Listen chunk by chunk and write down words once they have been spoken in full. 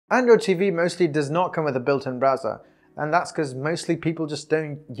Android TV mostly does not come with a built-in browser, and that's because mostly people just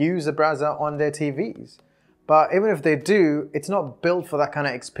don't use a browser on their TVs. But even if they do, it's not built for that kind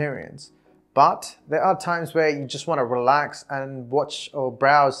of experience. But there are times where you just want to relax and watch or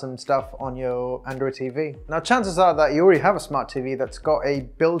browse some stuff on your Android TV. Now chances are that you already have a smart TV that's got a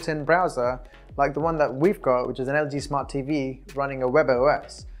built-in browser like the one that we've got, which is an LG Smart TV running a web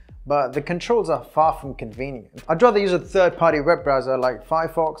OS. But the controls are far from convenient. I'd rather use a third-party web browser like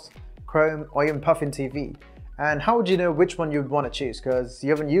Firefox, Chrome, or even Puffin TV. And how would you know which one you'd want to choose because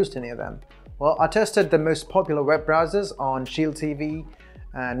you haven't used any of them? Well, I tested the most popular web browsers on Shield TV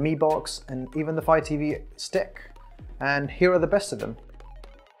and Mi Box and even the Fire TV stick. And here are the best of them.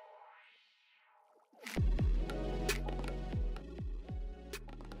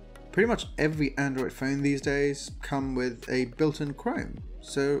 Pretty much every Android phone these days come with a built-in Chrome.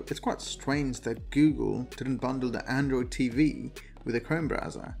 So it's quite strange that Google didn't bundle the Android TV with a Chrome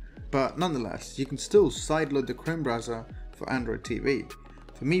browser. But nonetheless, you can still sideload the Chrome browser for Android TV.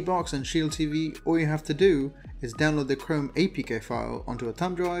 For Mi Box and Shield TV, all you have to do is download the Chrome APK file onto a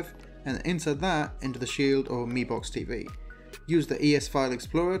thumb drive and insert that into the Shield or Mi Box TV. Use the ES File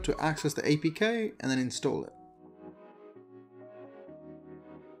Explorer to access the APK and then install it.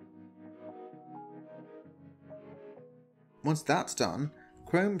 Once that's done,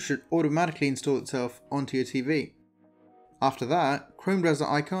 Chrome should automatically install itself onto your TV. After that, Chrome browser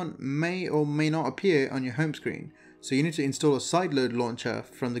icon may or may not appear on your home screen, so you need to install a sideload launcher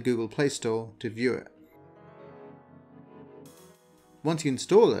from the Google Play Store to view it. Once you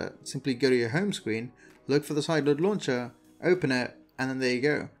install it, simply go to your home screen, look for the sideload launcher, open it, and then there you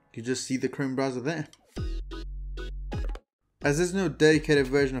go. You just see the Chrome browser there. As there's no dedicated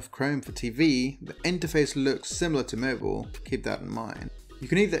version of Chrome for TV, the interface looks similar to mobile, keep that in mind. You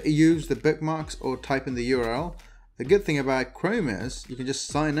can either use the bookmarks or type in the URL. The good thing about Chrome is you can just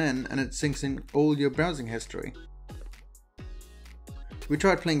sign in and it syncs in all your browsing history. We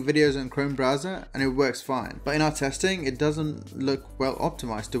tried playing videos on Chrome browser and it works fine, but in our testing it doesn't look well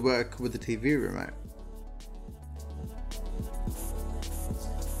optimized to work with the TV remote.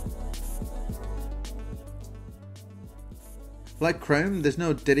 Like Chrome, there's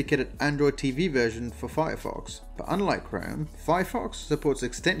no dedicated Android TV version for Firefox, but unlike Chrome, Firefox supports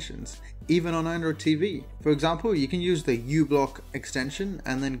extensions, even on Android TV. For example, you can use the uBlock extension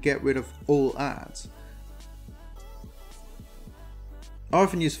and then get rid of all ads. I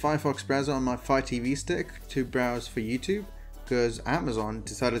often use Firefox browser on my Fire TV stick to browse for YouTube, because Amazon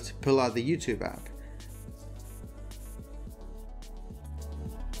decided to pull out the YouTube app.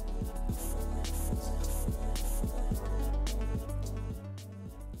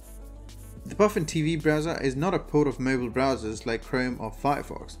 The Puffin TV browser is not a port of mobile browsers like Chrome or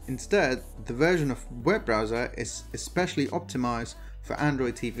Firefox. Instead, the version of web browser is especially optimized for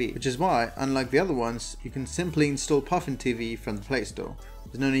Android TV, which is why, unlike the other ones, you can simply install Puffin TV from the Play Store.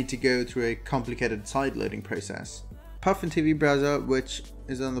 There's no need to go through a complicated sideloading process. Puffin TV browser, which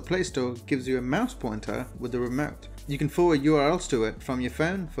is on the Play Store, gives you a mouse pointer with the remote. You can forward URLs to it from your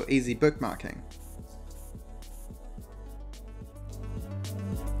phone for easy bookmarking.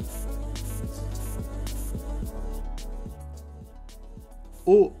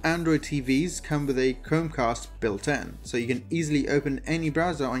 All Android TVs come with a Chromecast built in, so you can easily open any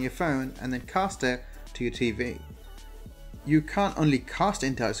browser on your phone and then cast it to your TV. You can't only cast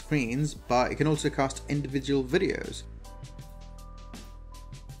entire screens, but you can also cast individual videos.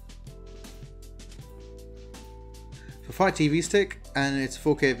 For Fire TV Stick and its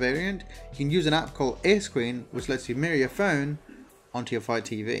 4K variant, you can use an app called AirScreen, which lets you mirror your phone onto your Fire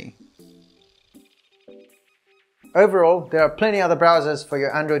TV. Overall, there are plenty other browsers for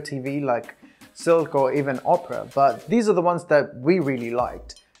your Android TV like Silk or even Opera, but these are the ones that we really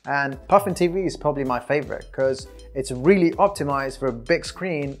liked. And Puffin TV is probably my favorite because it's really optimized for a big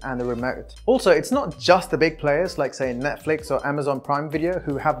screen and the remote. Also, it's not just the big players like say Netflix or Amazon Prime Video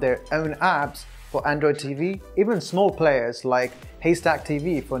who have their own apps for Android TV, even small players like Haystack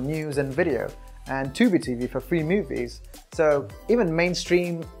TV for news and video and Tubi TV for free movies. So even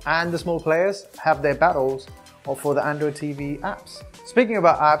mainstream and the small players have their battles or for the Android TV apps. Speaking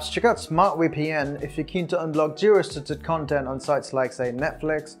about apps, check out Smart VPN if you're keen to unblock geo-restricted content on sites like say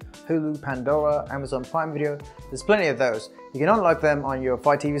Netflix, Hulu, Pandora, Amazon Prime Video. There's plenty of those. You can unlock them on your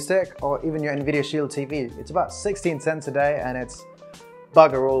Fire TV stick or even your Nvidia Shield TV. It's about 16 cents a day and it's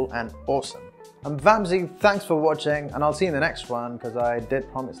bugger all and awesome. I'm Vamsy, thanks for watching and I'll see you in the next one because I did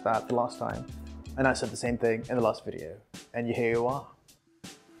promise that the last time and I said the same thing in the last video and here you are.